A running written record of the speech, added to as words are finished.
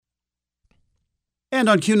And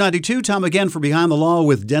on Q92, time again for Behind the Law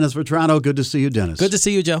with Dennis Vetrano. Good to see you, Dennis. Good to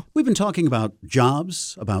see you, Joe. We've been talking about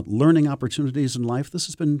jobs, about learning opportunities in life. This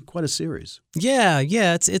has been quite a series. Yeah,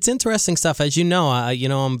 it's interesting stuff. As you know,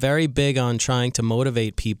 I'm very big on trying to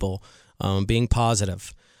motivate people, being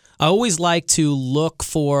positive. I always like to look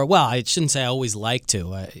for, well, I shouldn't say I always like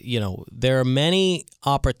to. There are many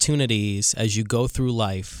opportunities as you go through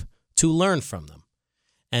life to learn from them.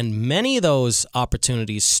 And many of those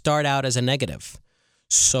opportunities start out as a negative.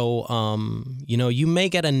 So, you may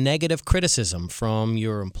get a negative criticism from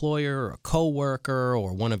your employer or a coworker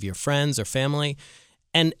or one of your friends or family.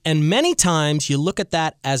 And many times you look at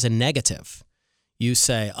that as a negative. You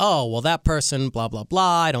say, oh, well, that person, blah, blah,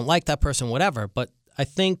 blah. I don't like that person, whatever. But I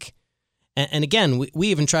think, and again, we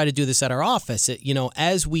even try to do this at our office.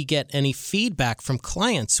 As we get any feedback from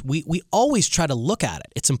clients, we always try to look at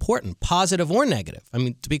it. It's important, positive or negative. I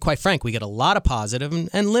mean, to be quite frank, we get a lot of positive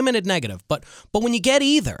and limited negative. But when you get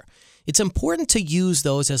either, it's important to use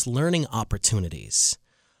those as learning opportunities.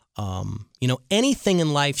 Anything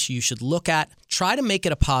in life you should look at, try to make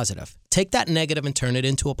it a positive. Take that negative and turn it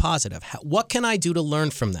into a positive. What can I do to learn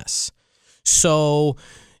from this? So,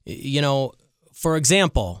 for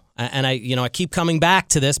example, and I keep coming back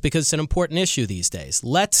to this because it's an important issue these days.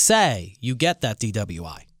 Let's say you get that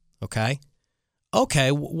DWI, okay?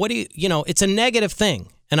 Okay, what do it's a negative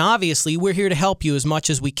thing. And obviously, we're here to help you as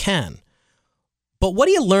much as we can. But what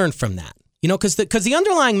do you learn from that? Because the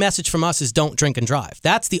underlying message from us is don't drink and drive.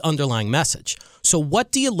 That's the underlying message. So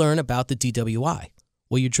what do you learn about the DWI?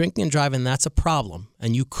 Well, you're drinking and driving, that's a problem.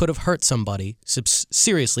 And you could have hurt somebody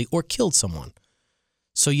seriously or killed someone.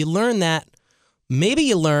 So you learn that. Maybe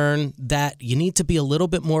you learn that you need to be a little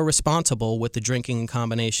bit more responsible with the drinking in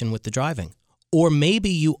combination with the driving. Or maybe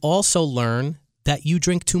you also learn that you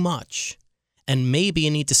drink too much. And maybe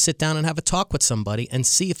you need to sit down and have a talk with somebody and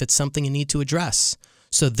see if it's something you need to address.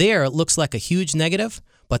 So there, it looks like a huge negative,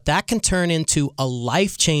 but that can turn into a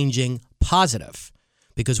life-changing positive.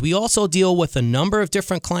 Because we also deal with a number of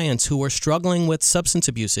different clients who are struggling with substance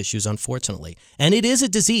abuse issues, unfortunately. And it is a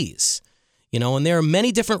disease. And there are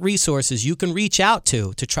many different resources you can reach out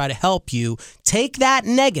to try to help you take that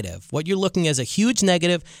negative, what you're looking as a huge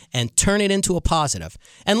negative, and turn it into a positive.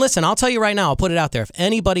 And listen, I'll tell you right now, I'll put it out there. If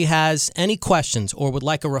anybody has any questions or would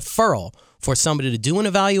like a referral for somebody to do an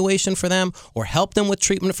evaluation for them or help them with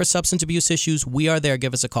treatment for substance abuse issues, we are there.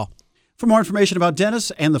 Give us a call. For more information about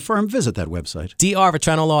Dennis and the firm, visit that website.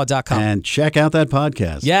 drvetranolaw.com. And check out that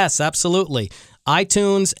podcast. Yes, absolutely.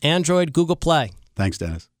 iTunes, Android, Google Play. Thanks,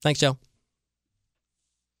 Dennis. Thanks, Joe.